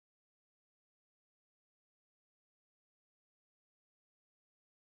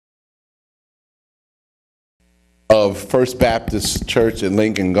of First Baptist Church in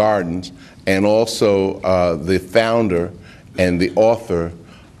Lincoln Gardens, and also the founder and the author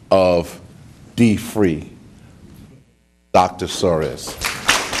of Dfree, Dr. Sories.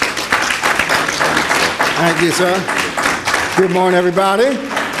 Thank you, sir. Good morning, everybody.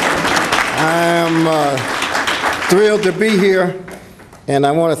 I am thrilled to be here, and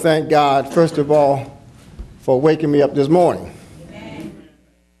I want to thank God, first of all, for waking me up this morning.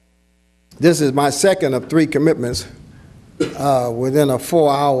 This is my second of 3 commitments within a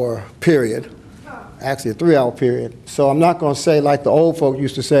 4-hour period, actually a 3-hour period. So I'm not going to say like the old folk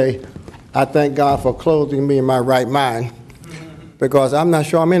used to say, I thank God for clothing me in my right mind, because I'm not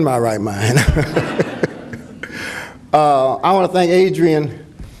sure I'm in my right mind. I want to thank Adrian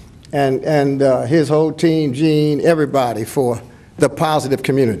and his whole team, Gene, everybody, for the positive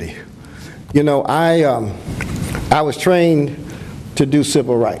community. You know, I was trained to do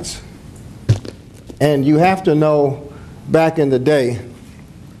civil rights. And you have to know, back in the day,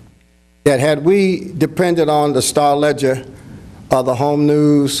 that had we depended on the Star Ledger or the Home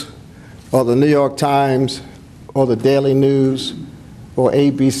News or the New York Times or the Daily News or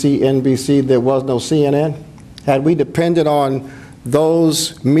ABC, NBC, there was no CNN. Had we depended on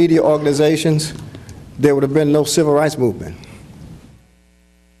those media organizations, there would have been no civil rights movement.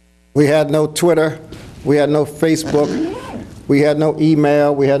 We had no Twitter, we had no Facebook, we had no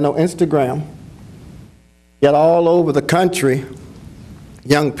email, we had no Instagram. Yet all over the country,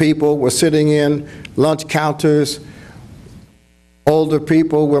 young people were sitting in lunch counters, older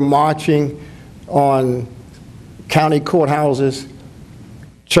people were marching on county courthouses,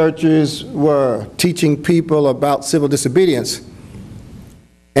 churches were teaching people about civil disobedience.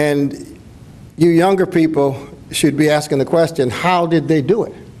 And you younger people should be asking the question, how did they do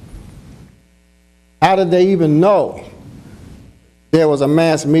it? How did they even know there was a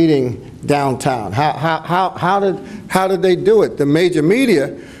mass meeting downtown? How did they do it? The major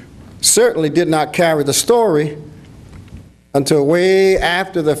media certainly did not carry the story until way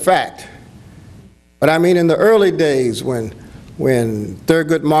after the fact. But I mean, in the early days when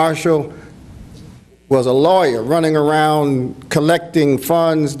Thurgood Marshall was a lawyer running around collecting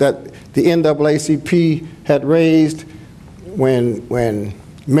funds that the NAACP had raised, when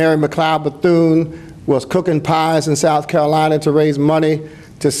Mary McLeod Bethune was cooking pies in South Carolina to raise money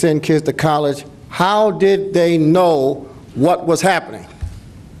to send kids to college, how did they know what was happening?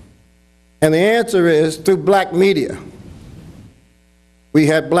 And the answer is through black media. We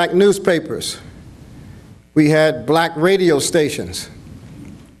had black newspapers. We had black radio stations.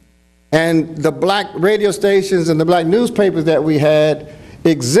 And the black radio stations and the black newspapers that we had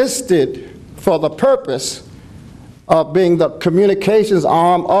existed for the purpose of being the communications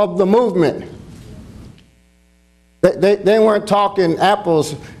arm of the movement. They weren't talking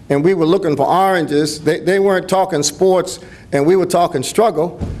apples and we were looking for oranges. They weren't talking sports and we were talking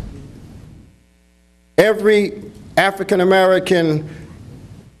struggle. Every African-American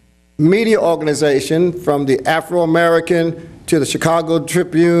media organization, from the Afro-American to the Chicago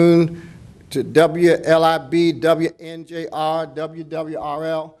Tribune to WLIB, WNJR,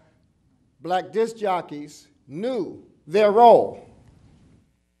 WWRL, black disc jockeys knew their role.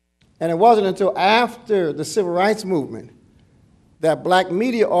 And it wasn't until after the civil rights movement that black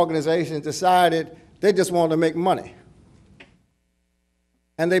media organizations decided they just wanted to make money.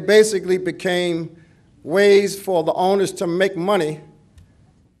 And they basically became ways for the owners to make money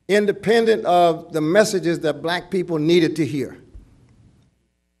independent of the messages that black people needed to hear.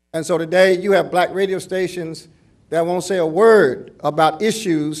 And so today you have black radio stations that won't say a word about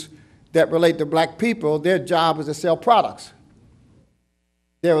issues that relate to black people. Their job is to sell products.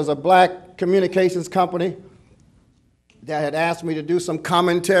 There was a black communications company that had asked me to do some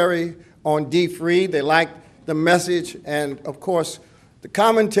commentary on Dfree. They liked the message, and of course, the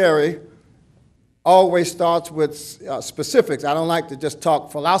commentary always starts with specifics. I don't like to just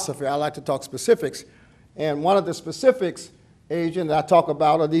talk philosophy, I like to talk specifics. And one of the specifics, Adrian, that I talk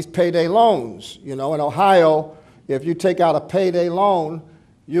about are these payday loans. You know, in Ohio, if you take out a payday loan,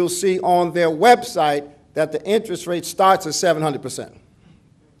 you'll see on their website that the interest rate starts at 700%.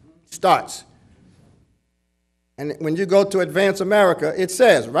 Starts. And when you go to Advance America, it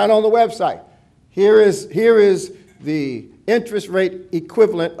says right on the website, here is the interest rate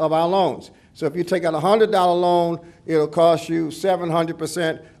equivalent of our loans. So if you take out a $100 loan, it'll cost you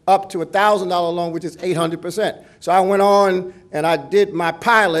 700%, up to a $1,000 loan, which is 800%. So I went on and I did my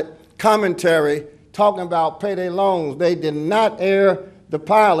pilot commentary talking about payday loans. They did not air the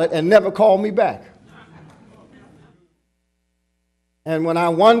pilot and never called me back. And when I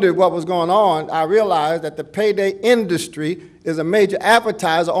wondered what was going on, I realized that the payday industry is a major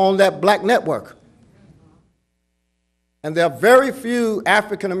advertiser on that black network. And there are very few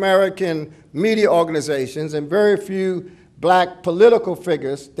African-American media organizations and very few black political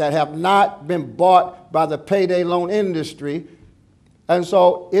figures that have not been bought by the payday loan industry. And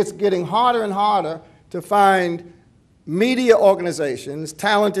so it's getting harder and harder to find media organizations,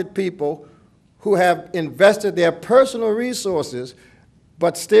 talented people who have invested their personal resources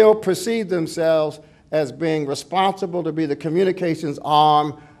but still perceive themselves as being responsible to be the communications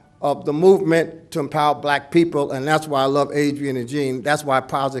arm of the movement to empower black people. And that's why I love Adrian and Gene. That's why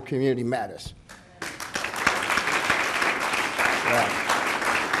positive community matters. Yeah.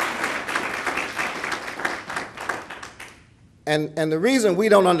 And the reason we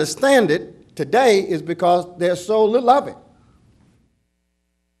don't understand it today is because there's so little of it.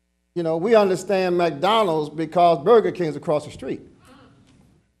 You know, we understand McDonald's because Burger King's across the street.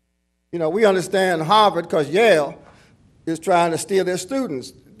 You know, we understand Harvard because Yale is trying to steal their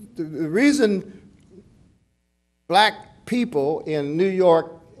students. The reason black people in New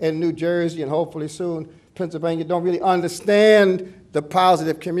York and New Jersey and hopefully soon Pennsylvania don't really understand the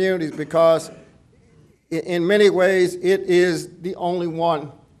positive communities because in many ways it is the only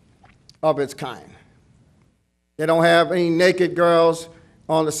one of its kind. They don't have any naked girls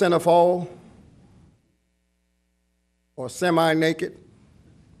on the centerfold or semi-naked.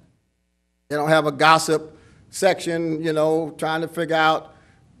 They don't have a gossip section, you know, trying to figure out,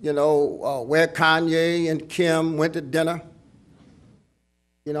 you know, where Kanye and Kim went to dinner.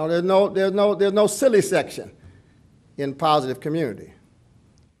 You know, there's no silly section in positive community.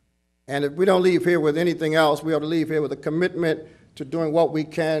 And if we don't leave here with anything else, we ought to leave here with a commitment to doing what we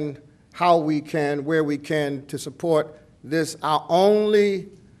can, how we can, where we can to support this, our only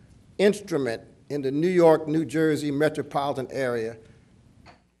instrument in the New York, New Jersey metropolitan area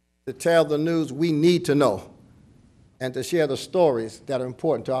to tell the news we need to know and to share the stories that are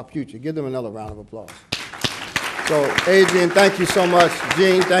important to our future. Give them another round of applause. So, Adrian, thank you so much.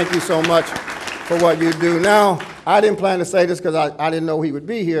 Gene, thank you so much for what you do. Now, I didn't plan to say this because I didn't know he would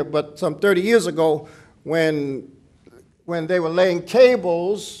be here, but some 30 years ago when they were laying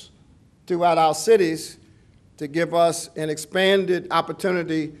cables throughout our cities to give us an expanded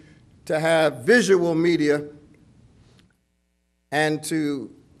opportunity to have visual media and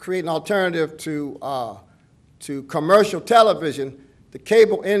to create an alternative to commercial television, the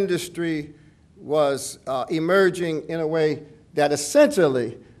cable industry was emerging in a way that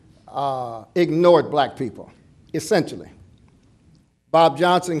essentially ignored black people, essentially. Bob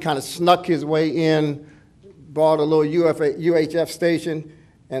Johnson kind of snuck his way in, bought a little UHF station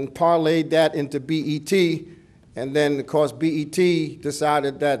and parlayed that into BET. And then, of course, BET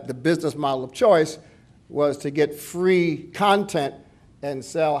decided that the business model of choice was to get free content and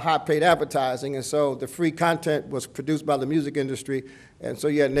sell high-paid advertising. And so the free content was produced by the music industry, and so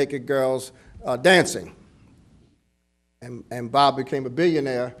you had naked girls dancing. And Bob became a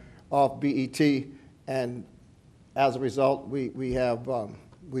billionaire off BET, and as a result, we have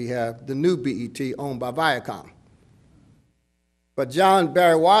the new BET owned by Viacom. But John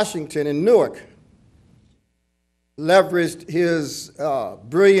Barry Washington in Newark leveraged his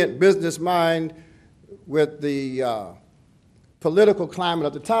brilliant business mind with the political climate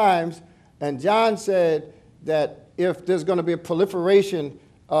of the times, and John said that if there's going to be a proliferation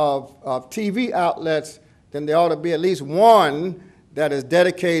of TV outlets, then there ought to be at least one that is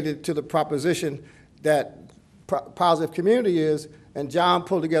dedicated to the proposition that positive community is, and John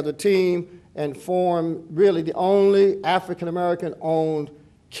pulled together a team and formed really the only African-American owned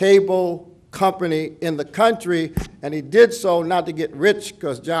cable company in the country, and he did so not to get rich,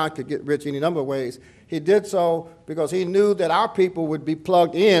 because John could get rich any number of ways. He did so because he knew that our people would be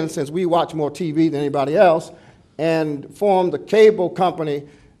plugged in, since we watch more TV than anybody else, and formed a cable company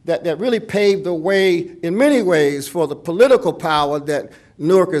that really paved the way in many ways for the political power that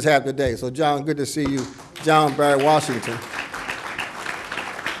Newarkers have today. So John, good to see you. John Barry Washington.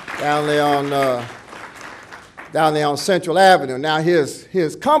 Down there on Central Avenue. Now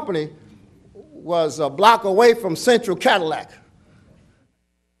his company was a block away from Central Cadillac.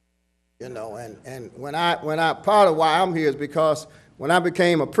 You know, and when I part of why I'm here is because when I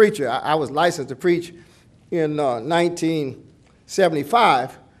became a preacher, I was licensed to preach in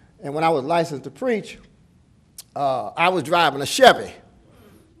 1975, and when I was licensed to preach, I was driving a Chevy.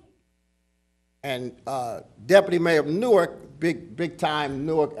 And Deputy Mayor of Newark, big time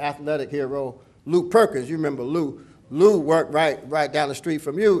Newark athletic hero, Lou Perkins, you remember Lou. Lou worked right down the street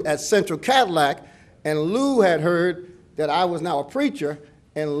from you at Central Cadillac, and Lou had heard that I was now a preacher,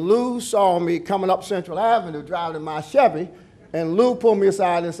 and Lou saw me coming up Central Avenue driving in my Chevy, and Lou pulled me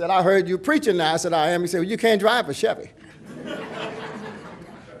aside and said, "I heard you preaching now." I said, "I am." He said, "Well, you can't drive a Chevy."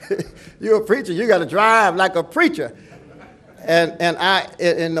 You're a preacher, you got to drive like a preacher. And I,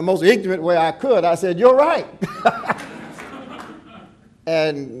 in the most ignorant way I could, I said, "You're right."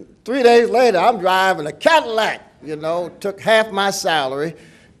 And 3 days later, I'm driving a Cadillac, you know, took half my salary.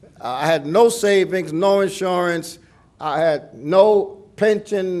 I had no savings, no insurance. I had no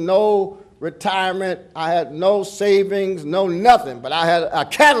pension, no retirement. I had no savings, no nothing. But I had a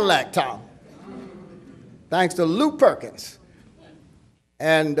Cadillac, Tom, thanks to Lou Perkins.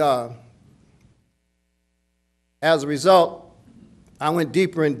 And as a result, I went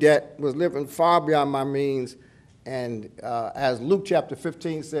deeper in debt, was living far beyond my means. And as Luke chapter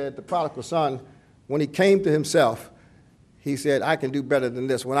 15 said, the prodigal son, when he came to himself, he said, "I can do better than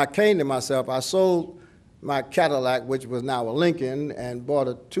this." When I came to myself, I sold my Cadillac, which was now a Lincoln, and bought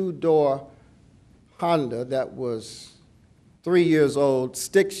a two-door Honda that was 3 years old,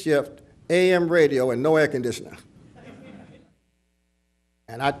 stick shift, AM radio, and no air conditioner.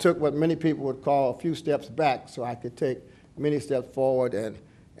 And I took what many people would call a few steps back so I could take many steps forward, and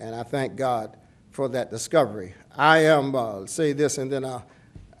I thank God for that discovery. I am, say this and then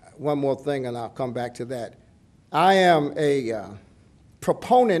one more thing and I'll come back to that. I am a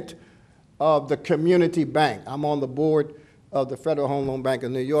proponent of the community bank. I'm on the board of the Federal Home Loan Bank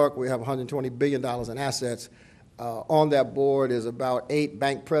of New York. We have $120 billion in assets. On that board is about 8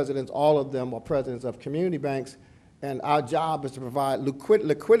 bank presidents. All of them are presidents of community banks. And our job is to provide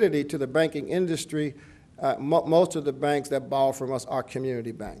liquidity to the banking industry. Most of the banks that borrow from us are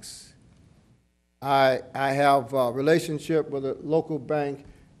community banks. I have a relationship with a local bank.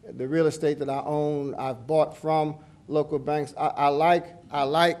 The real estate that I own, I've bought from local banks. I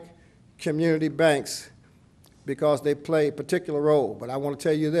like community banks because they play a particular role. But I want to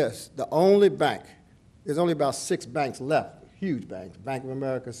tell you this, the only bank, there's only about 6 banks left, huge banks, Bank of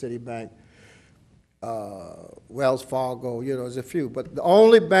America, Citibank, Wells Fargo, you know, there's a few. But the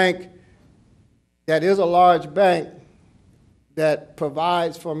only bank that is a large bank that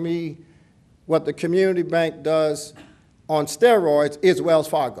provides for me what the community bank does on steroids is Wells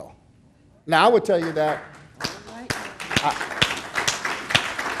Fargo. Now, I would tell you that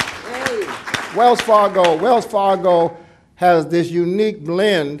Wells Fargo has this unique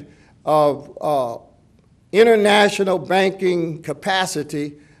blend of international banking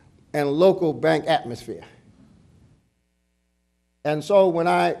capacity and local bank atmosphere. And so when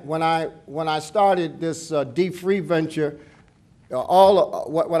I started this Dfree venture,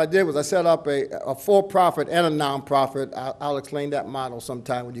 what I did was I set up a for-profit and a non-profit. I'll explain that model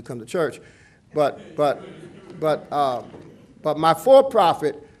sometime when you come to church. But my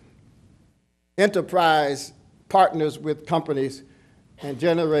for-profit enterprise partners with companies and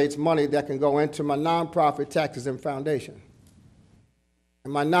generates money that can go into my nonprofit tax-exempt foundation.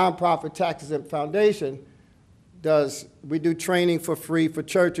 And my nonprofit tax-exempt foundation we do training for free for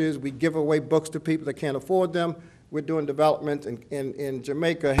churches. We give away books to people that can't afford them. We're doing development in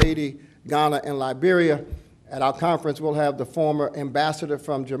Jamaica, Haiti, Ghana, and Liberia. At our conference, we'll have the former ambassador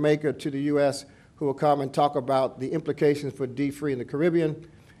from Jamaica to the U.S. who will come and talk about the implications for Dfree in the Caribbean.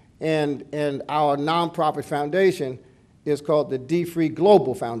 And our nonprofit foundation is called the Dfree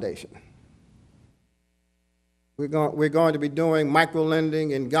Global Foundation. We're going to be doing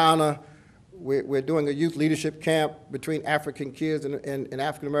microlending in Ghana. We're doing a youth leadership camp between African kids and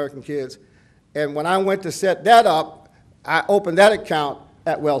African-American kids. And when I went to set that up, I opened that account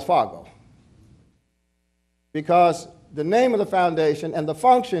at Wells Fargo. Because the name of the foundation and the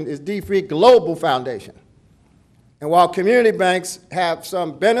function is Dfree Global Foundation. And while community banks have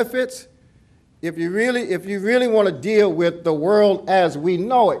some benefits, if you really want to deal with the world as we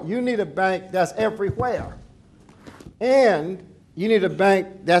know it, you need a bank that's everywhere. And you need a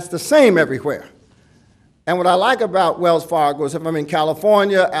bank that's the same everywhere. And what I like about Wells Fargo is if I'm in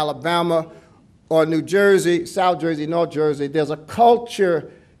California, Alabama, or New Jersey, South Jersey, North Jersey, there's a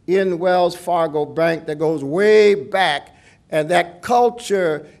culture in Wells Fargo Bank that goes way back, and that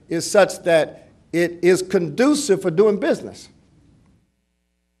culture is such that it is conducive for doing business.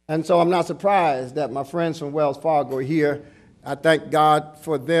 And so I'm not surprised that my friends from Wells Fargo are here. I thank God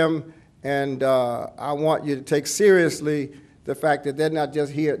for them, and I want you to take seriously the fact that they're not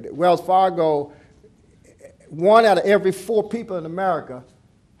just here. Wells Fargo, 1 out of every 4 people in America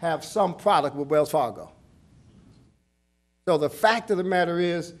have some product with Wells Fargo. So the fact of the matter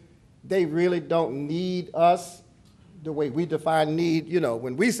is, they really don't need us the way we define need. You know,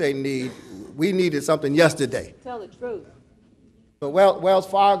 when we say need, we needed something yesterday. Tell the truth. So Wells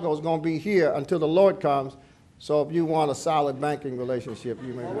Fargo is going to be here until the Lord comes. So if you want a solid banking relationship,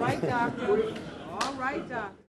 you may. All right, doctor. All right, doctor.